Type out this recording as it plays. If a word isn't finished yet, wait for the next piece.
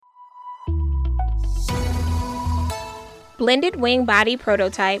Blended wing body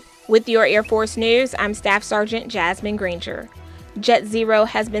prototype. With your Air Force News, I'm Staff Sergeant Jasmine Granger. Jet Zero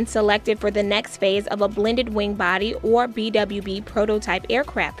has been selected for the next phase of a blended wing body or BWB prototype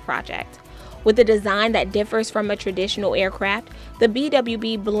aircraft project. With a design that differs from a traditional aircraft, the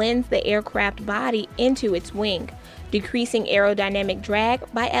BWB blends the aircraft body into its wing, decreasing aerodynamic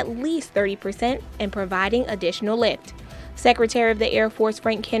drag by at least 30% and providing additional lift. Secretary of the Air Force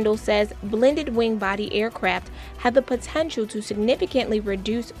Frank Kendall says blended wing body aircraft have the potential to significantly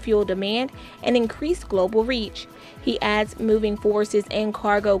reduce fuel demand and increase global reach. He adds moving forces and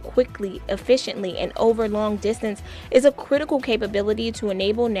cargo quickly, efficiently, and over long distance is a critical capability to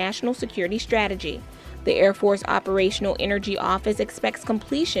enable national security strategy. The Air Force Operational Energy Office expects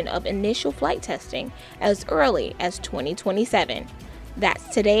completion of initial flight testing as early as 2027. That's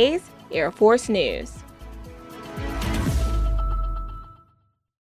today's Air Force News.